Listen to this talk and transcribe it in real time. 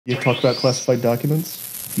You talk about classified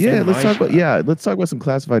documents? Yeah, And Minecraft. let's talk about some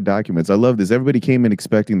classified documents. I love this. Everybody came in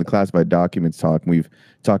expecting the classified documents talk. We've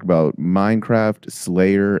talked about Minecraft,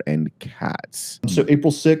 Slayer, and cats. So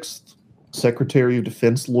April 6th, Secretary of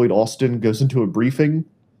Defense Lloyd Austin goes into a briefing,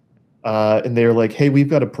 and they're like, hey, we've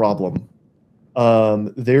got a problem.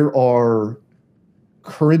 There are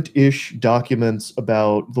current-ish documents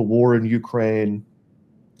about the war in Ukraine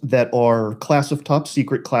that are top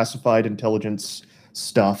secret classified intelligence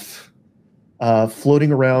stuff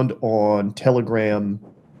floating around on Telegram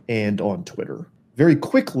and on Twitter. Very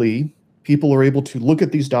quickly, people are able to look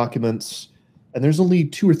at these documents, and there's only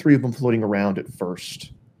 2 or 3 of them floating around at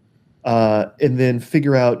first, and then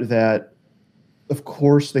figure out that, of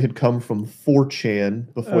course, they had come from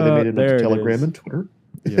 4chan before they made it onto Telegram and Twitter.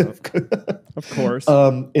 Yeah, of course.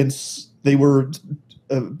 They were,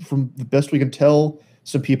 from the best we can tell,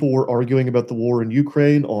 some people were arguing about the war in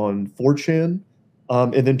Ukraine on 4chan.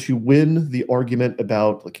 And then to win the argument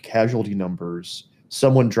about like casualty numbers,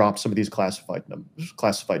 someone dropped some of these classified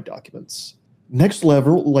documents. Next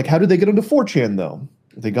level, like how did they get into 4chan though?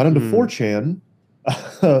 They got into 4chan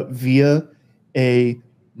via a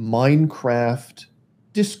Minecraft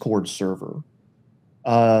Discord server.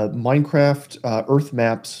 Minecraft Earth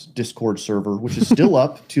Maps Discord server, which is still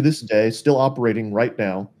up to this day, still operating right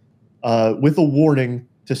now, with a warning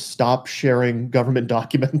to stop sharing government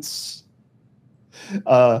documents.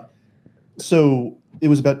 So it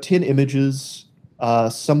was about 10 images.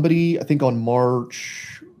 Somebody, I think on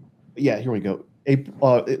March, yeah, here we go.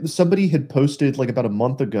 Somebody had posted like about a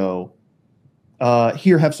month ago,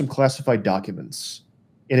 here, have some classified documents.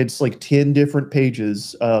 And it's like 10 different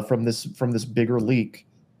pages from this bigger leak.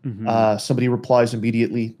 Somebody replies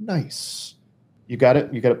immediately, nice. You got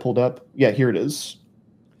it? You got it pulled up? Yeah, here it is.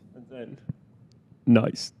 And then,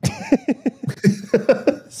 nice.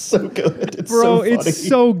 So good. It's Bro, so funny. it's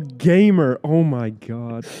so gamer. Oh my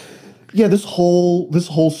god. Yeah, this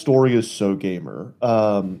whole story is so gamer.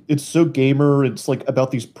 It's so gamer. It's like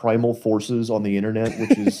about these primal forces on the internet,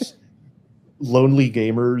 which is lonely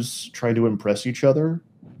gamers trying to impress each other.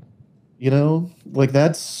 You know, like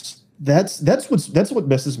that's what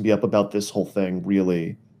messes me up about this whole thing,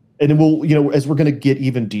 really. And we'll, as we're gonna get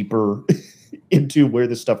even deeper into where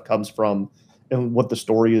this stuff comes from and what the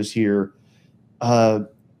story is here.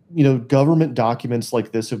 Government documents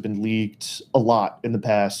like this have been leaked a lot in the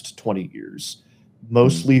past 20 years,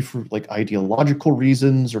 mostly for like ideological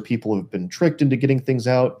reasons, or people have been tricked into getting things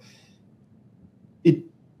out. It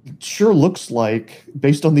sure looks like,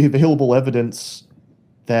 based on the available evidence,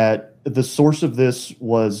 that the source of this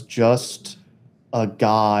was just a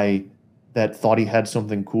guy that thought he had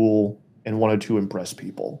something cool and wanted to impress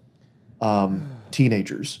people,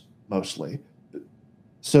 teenagers mostly.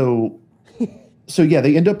 So yeah,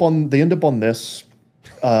 they end up on this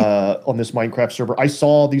Minecraft server. I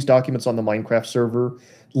saw these documents on the Minecraft server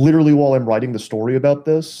literally while I'm writing the story about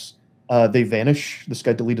this. They vanish. This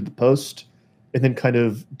guy deleted the post and then kind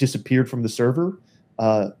of disappeared from the server.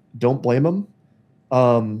 Don't blame him.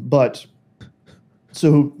 But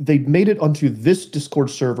so they made it onto this Discord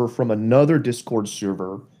server from another Discord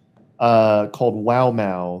server called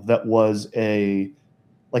WowMao that was a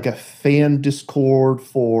fan Discord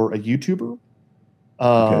for a YouTuber.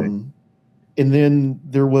 And then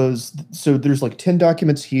there's like 10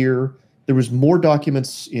 documents here. There was more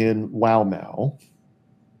documents in WowMao.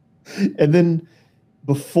 And then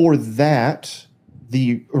before that,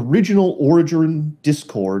 the original origin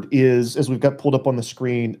Discord is, as we've got pulled up on the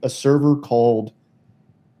screen, a server called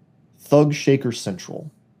Thug Shaker Central.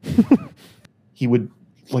 He would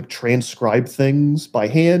like transcribe things by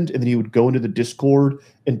hand, and then he would go into the Discord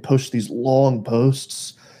and post these long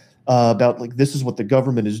posts about like, this is what the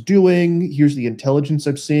government is doing. Here's the intelligence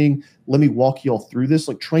I'm seeing. Let me walk you all through this,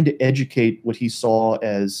 like trying to educate what he saw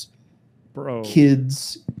as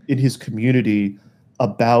kids in his community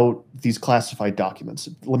about these classified documents.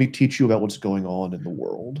 Let me teach you about what's going on in the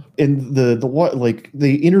world. And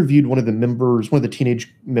they interviewed one of the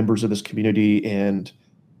teenage members of this community, and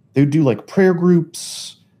they would do like prayer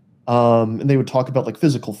groups, and they would talk about like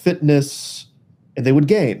physical fitness, and they would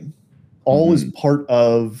game, all as part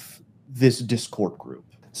of this Discord group.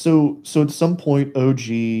 So at some point, OG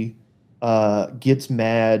gets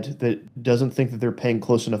mad, that doesn't think that they're paying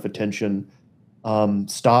close enough attention,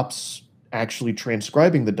 stops actually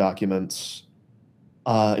transcribing the documents,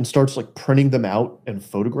 and starts like printing them out and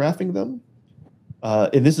photographing them.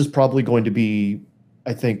 And this is probably going to be,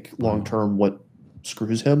 I think, long-term what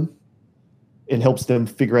screws him and helps them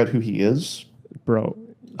figure out who he is. Bro,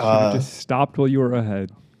 you should have just stopped while you were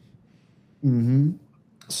ahead.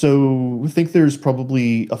 So I think there's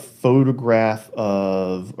probably a photograph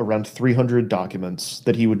of around 300 documents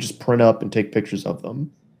that he would just print up and take pictures of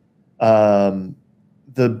them. Um,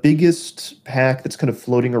 the biggest pack that's kind of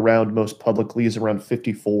floating around most publicly is around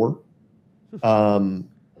 54. And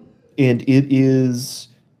it is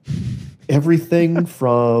everything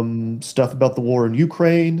from stuff about the war in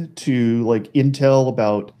Ukraine to like intel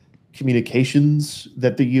about communications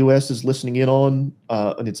that the US is listening in on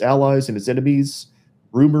and its allies and its enemies,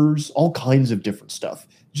 rumors, all kinds of different stuff.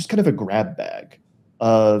 Just kind of a grab bag.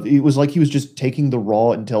 It was like he was just taking the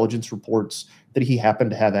raw intelligence reports that he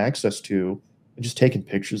happened to have access to and just taking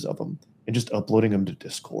pictures of them and just uploading them to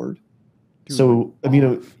Discord. Dude, So, I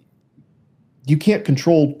mean, you can't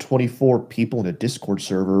control 24 people in a Discord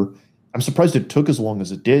server. I'm surprised it took as long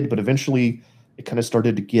as it did, but eventually it kind of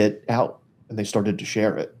started to get out and they started to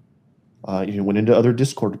share it. Went into other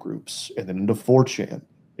Discord groups and then into 4chan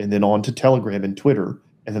and then on to Telegram and Twitter.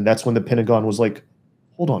 And then that's when the Pentagon was like,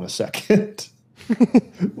 hold on a second.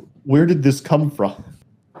 Where did this come from?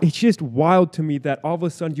 It's just wild to me that all of a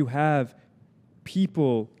sudden you have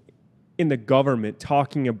people in the government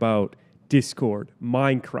talking about Discord,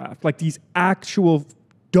 Minecraft, like these actual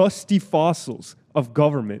dusty fossils of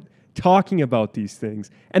government talking about these things,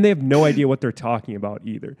 and they have no idea what they're talking about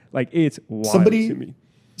either. Like, it's wild to me.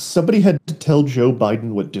 Somebody had to tell Joe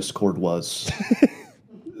Biden what Discord was.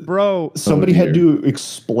 Bro. Somebody had to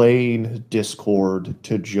explain Discord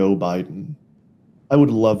to Joe Biden. I would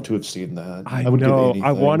love to have seen that. I would know. give anything.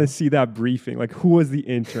 I want to see that briefing. Like, who was the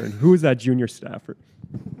intern? Who was that junior staffer?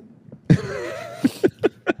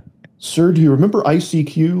 Sir, do you remember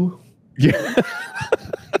ICQ? Yeah.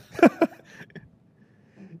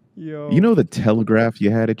 Yo. You know the telegraph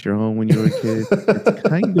you had at your home when you were a kid? It's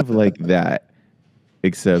kind of like that,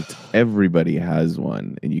 except everybody has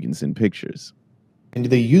one and you can send pictures. And do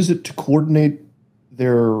they use it to coordinate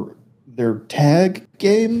their tag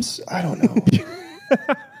games? I don't know.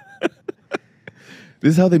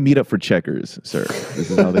 This is how they meet up for checkers, sir. This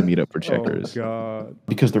is how they meet up for checkers. Oh, God.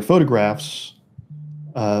 Because they're photographs.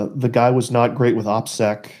 The guy was not great with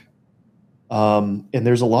OPSEC. And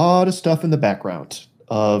there's a lot of stuff in the background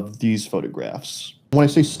of these photographs. When I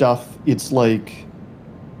say stuff, it's like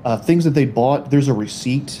things that they bought. There's a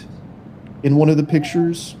receipt in one of the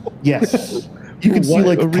pictures. Yes. You can see What?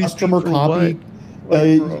 like A receipt customer for copy.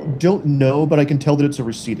 What? Don't know, but I can tell that it's a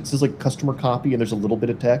receipt. It says like customer copy and there's a little bit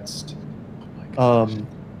of text.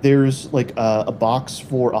 There's like a box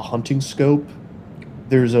for a hunting scope.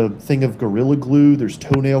 There's a thing of Gorilla Glue. There's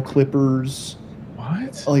toenail clippers.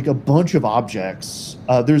 What? Like a bunch of objects.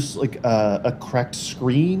 There's like a cracked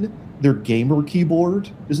screen. Their gamer keyboard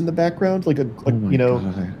is in the background, like a Oh my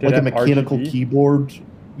God. Did like a it have mechanical RGB? keyboard.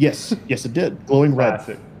 Yes, yes, it did. Glowing red.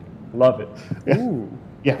 Classic. Love it. Yeah. Ooh,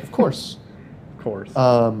 Yeah, of course. of course.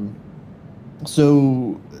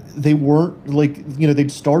 So they weren't like,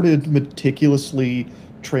 they'd started meticulously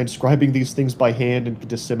transcribing these things by hand and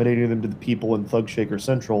disseminating them to the people in Thug Shaker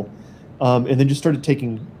Central, and then just started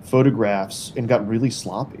taking photographs and got really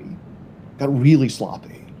sloppy.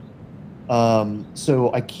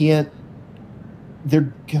 So I can't.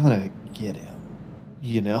 They're gonna get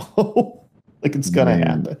him, like it's gonna Man.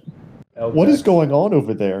 happen. What is going on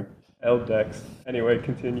over there? LDEX. Anyway,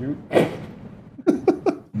 continue.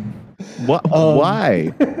 What?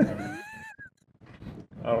 Why?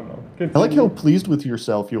 I don't know. I like how Continue. pleased with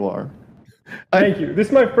yourself you are. Thank you. This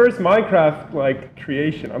is my first Minecraft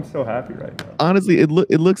creation. I'm so happy right now. Honestly, it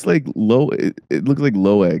looks like low. It looks like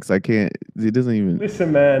low X. I can't. It doesn't even.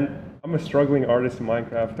 Listen, man, I'm a struggling artist in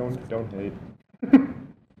Minecraft. Don't hate.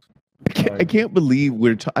 I can't believe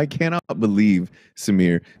I cannot believe,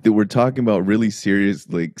 Samir, that we're talking about really serious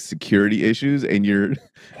like security issues, and you're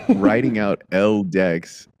writing out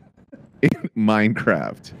LDEX in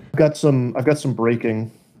Minecraft. I've got some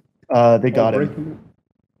breaking. They got him.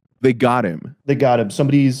 They got him. They got him.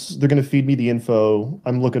 They're gonna feed me the info.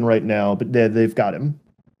 I'm looking right now, but they've got him.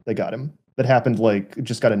 They got him. That happened it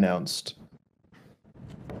just got announced.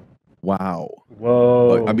 Wow.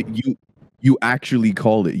 Whoa. I mean, you actually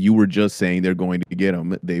called it. You were just saying they're going to get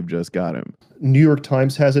him. They've just got him. New York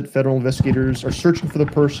Times has it. Federal investigators are searching for the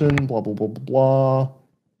person. Blah blah blah blah blah.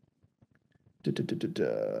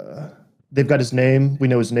 They've got his name. We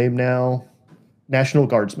know his name now. National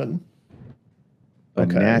Guardsman. A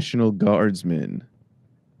Okay. National Guardsman.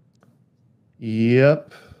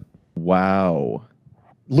 Yep. Wow.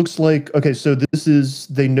 Looks like so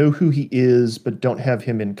they know who he is, but don't have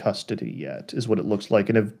him in custody yet, is what it looks like,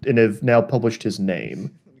 and have now published his name.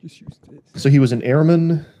 So he was an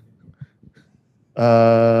airman.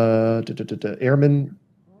 Airman.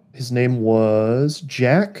 His name was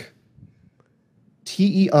Jack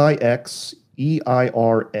Teixeira.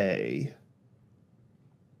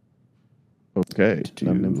 Okay,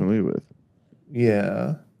 I'm familiar with.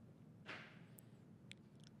 Yeah.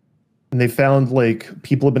 And they found like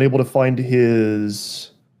people have been able to find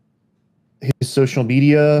his social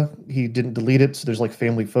media. He didn't delete it, so there's like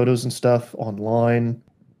family photos and stuff online.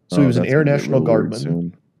 So he was an That's Air gonna get National real weird Guardman,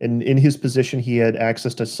 soon. and in his position, he had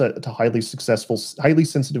access to highly successful, highly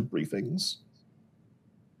sensitive briefings.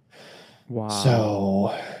 Wow.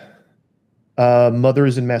 So, mother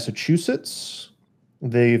is in Massachusetts.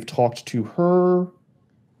 They've talked to her,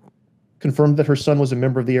 confirmed that her son was a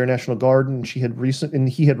member of the Air National Guard, and he had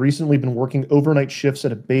recently been working overnight shifts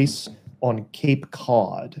at a base on Cape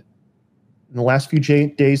Cod. In the last few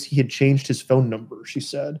days, he had changed his phone number, she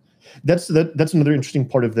said. That's another interesting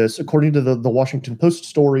part of this. According to the Washington Post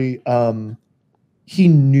story, he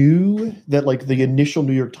knew that like the initial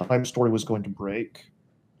New York Times story was going to break.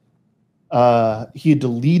 He had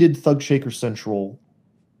deleted Thug Shaker Central,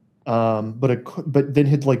 but then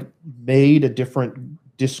had like made a different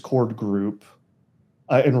Discord group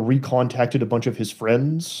and recontacted a bunch of his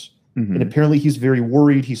friends. Mhm. And apparently, he's very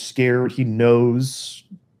worried. He's scared. He knows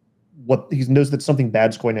that something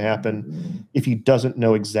bad's going to happen if he doesn't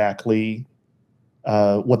know exactly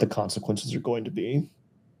what the consequences are going to be.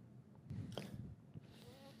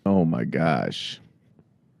 Oh my gosh.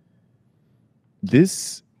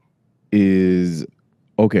 This is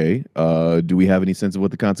okay. Do we have any sense of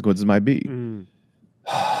what the consequences might be?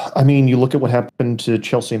 I mean, you look at what happened to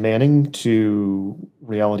Chelsea Manning, to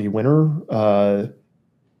reality winner. I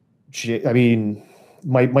mean,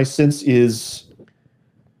 my sense is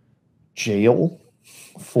jail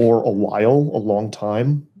for a while, a long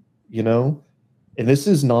time, you know? And this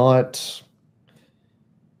is not,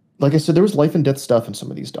 like I said, there was life and death stuff in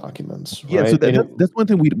some of these documents. Yeah, right? so that's one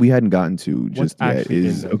thing we hadn't gotten to just yet actually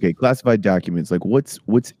is in them? okay, classified documents. Like what's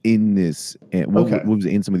in this and what Okay. was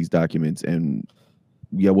in some of these documents, and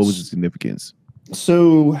yeah, what was the significance?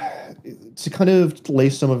 So to kind of lay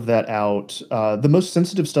some of that out, the most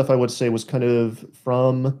sensitive stuff I would say was kind of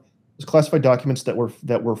was classified documents that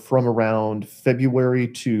were from around February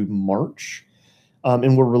to March,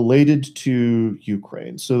 and were related to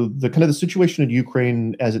Ukraine. So the situation in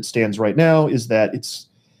Ukraine as it stands right now is that it's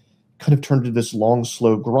kind of turned into this long,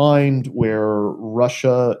 slow grind where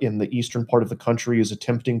Russia in the eastern part of the country is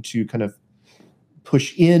attempting to kind of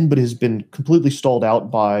push in, but has been completely stalled out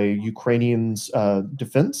by Ukrainians'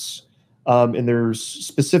 defense. And there's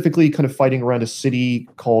specifically kind of fighting around a city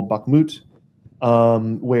called Bakhmut,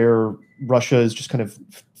 where Russia is just kind of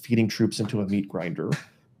feeding troops into a meat grinder,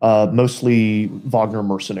 mostly Wagner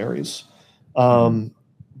mercenaries.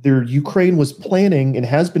 Ukraine was planning and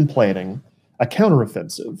has been planning a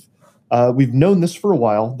counteroffensive. We've known this for a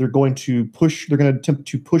while. They're going to attempt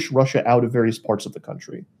to push Russia out of various parts of the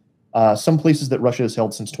country. Some places that Russia has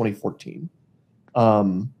held since 2014.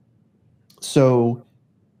 So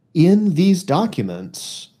in these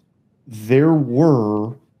documents, there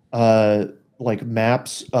were like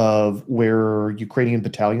maps of where Ukrainian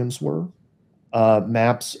battalions were,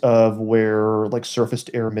 maps of where like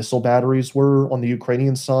surface-to-air missile batteries were on the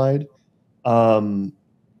Ukrainian side, kind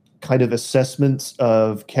of assessments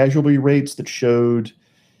of casualty rates that showed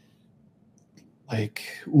like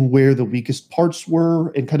where the weakest parts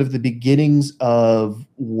were and kind of the beginnings of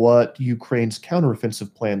what Ukraine's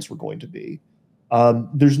counteroffensive plans were going to be.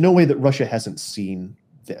 There's no way that Russia hasn't seen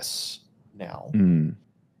this now.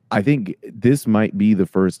 I think this might be the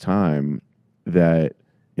first time that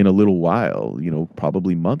in a little while,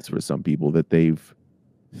 probably months for some people, that they've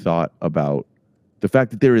thought about the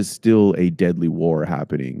fact that there is still a deadly war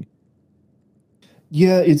happening.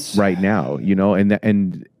 Yeah, it's right now,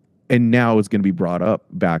 and now it's going to be brought up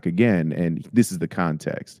back again. And this is the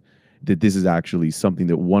context that this is actually something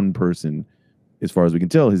that one person, as far as we can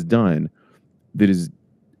tell, has done that is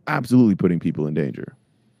absolutely putting people in danger.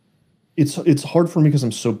 It's hard for me because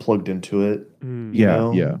I'm so plugged into it.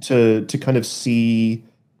 Yeah. To kind of see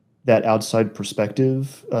that outside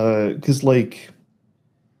perspective. Because and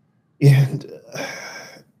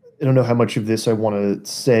I don't know how much of this I want to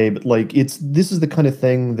say, but this is the kind of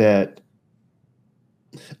thing that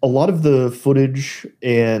a lot of the footage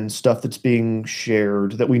and stuff that's being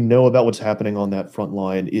shared that we know about what's happening on that front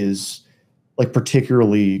line is like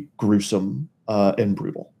particularly gruesome and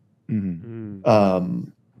brutal.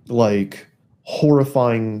 Like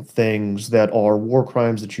horrifying things that are war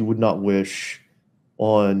crimes that you would not wish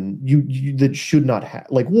on you that should not have.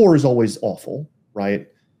 Like war is always awful, right?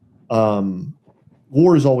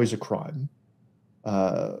 War is always a crime.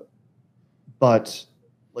 But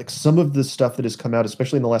like some of the stuff that has come out,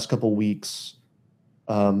 especially in the last couple of weeks,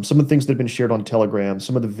 Some of the things that have been shared on Telegram,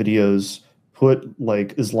 some of the videos put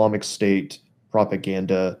like Islamic State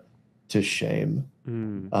propaganda to shame.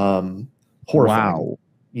 Horrifying. Wow.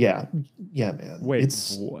 Yeah, man. Wait,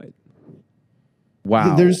 It's what?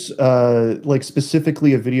 Wow. there's like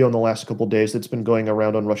specifically a video in the last couple days that's been going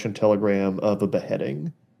around on Russian Telegram of a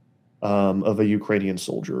beheading of a Ukrainian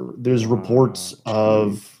soldier. There's reports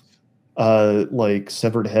of like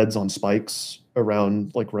severed heads on spikes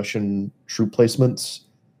around like Russian troop placements,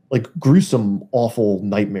 like gruesome, awful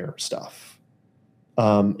nightmare stuff.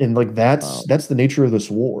 And like Wow. that's the nature of this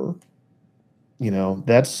war. You know,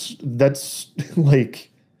 that's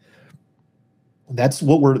like that's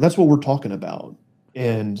what we're talking about.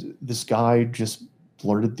 And this guy just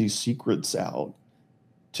blurted these secrets out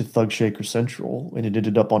to Thug Shaker Central, and it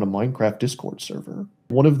ended up on a Minecraft Discord server.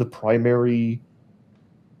 One of the primary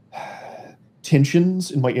tensions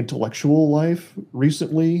in my intellectual life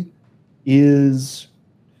recently is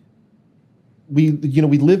we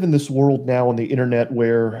live in this world now on the internet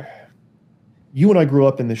where you and I grew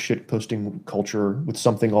up in this shit posting culture with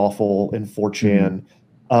something awful in 4chan.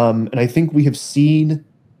 And I think we have seen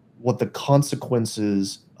what the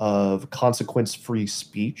consequences of consequence-free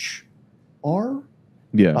speech are.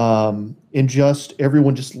 Yeah. And just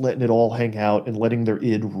everyone just letting it all hang out and letting their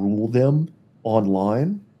id rule them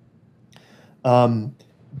online.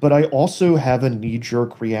 But I also have a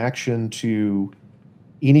knee-jerk reaction to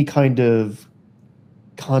any kind of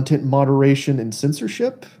content moderation and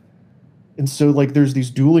censorship. And so like there's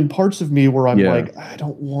these dueling parts of me where I'm Yeah. like, I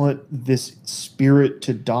don't want this spirit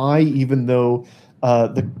to die, even though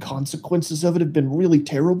the consequences of it have been really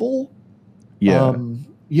terrible. Yeah.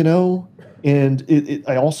 You know, and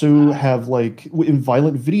I also have like in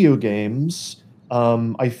violent video games,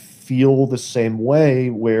 I feel the same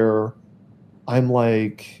way where I'm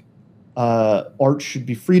like, art should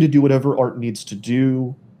be free to do whatever art needs to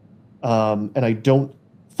do. And I don't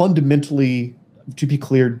fundamentally, to be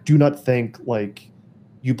clear, do not think like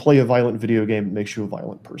you play a violent video game that makes you a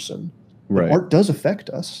violent person. But Right. art does affect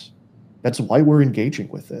us. That's why we're engaging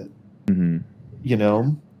with it. hmm You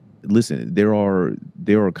know? Listen, there are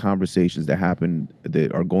conversations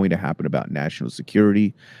that are going to happen about national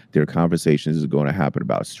security. There are conversations that are going to happen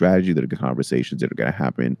about strategy. There are conversations that are going to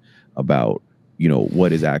happen about, you know,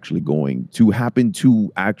 what is actually going to happen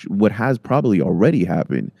to what has probably already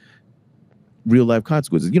happened, real life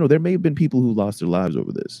consequences. You know, there may have been people who lost their lives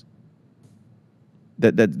over this.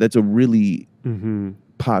 That's a really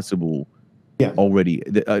possible Yeah. already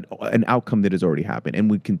an outcome that has already happened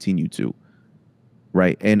and would continue to.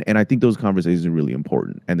 Right. And I think those conversations are really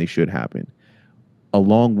important and they should happen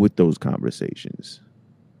along with those conversations.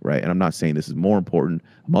 Right. And I'm not saying this is more important.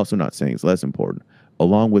 I'm also not saying it's less important.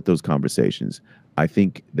 Along with those conversations, I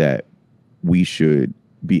think that we should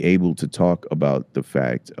be able to talk about the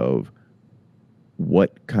fact of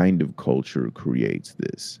what kind of culture creates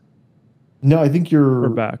this. No, I think We're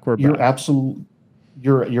back. We're you're back.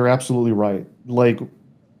 you're absolutely right. Like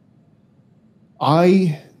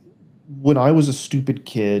when I was a stupid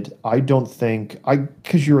kid,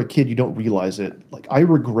 because you're a kid, you don't realize it. Like I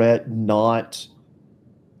regret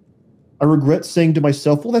saying to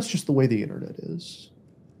myself, well, that's just the way the internet is.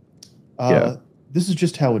 Yeah. This is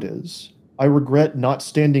just how it is. I regret not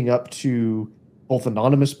standing up to both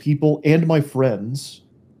anonymous people and my friends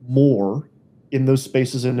more in those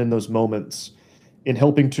spaces and in those moments, in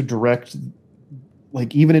helping to direct,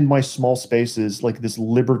 like even in my small spaces, like this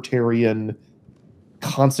libertarian,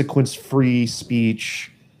 consequence-free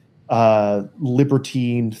speech,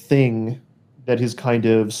 libertine thing that has kind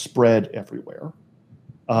of spread everywhere.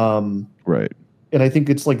 Right. And I think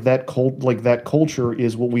it's like that culture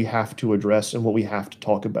is what we have to address and what we have to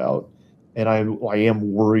talk about. And I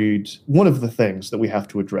am worried. One of the things that we have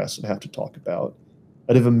to address and have to talk about,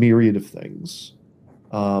 out of a myriad of things,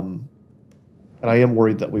 and I am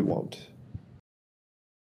worried that we won't.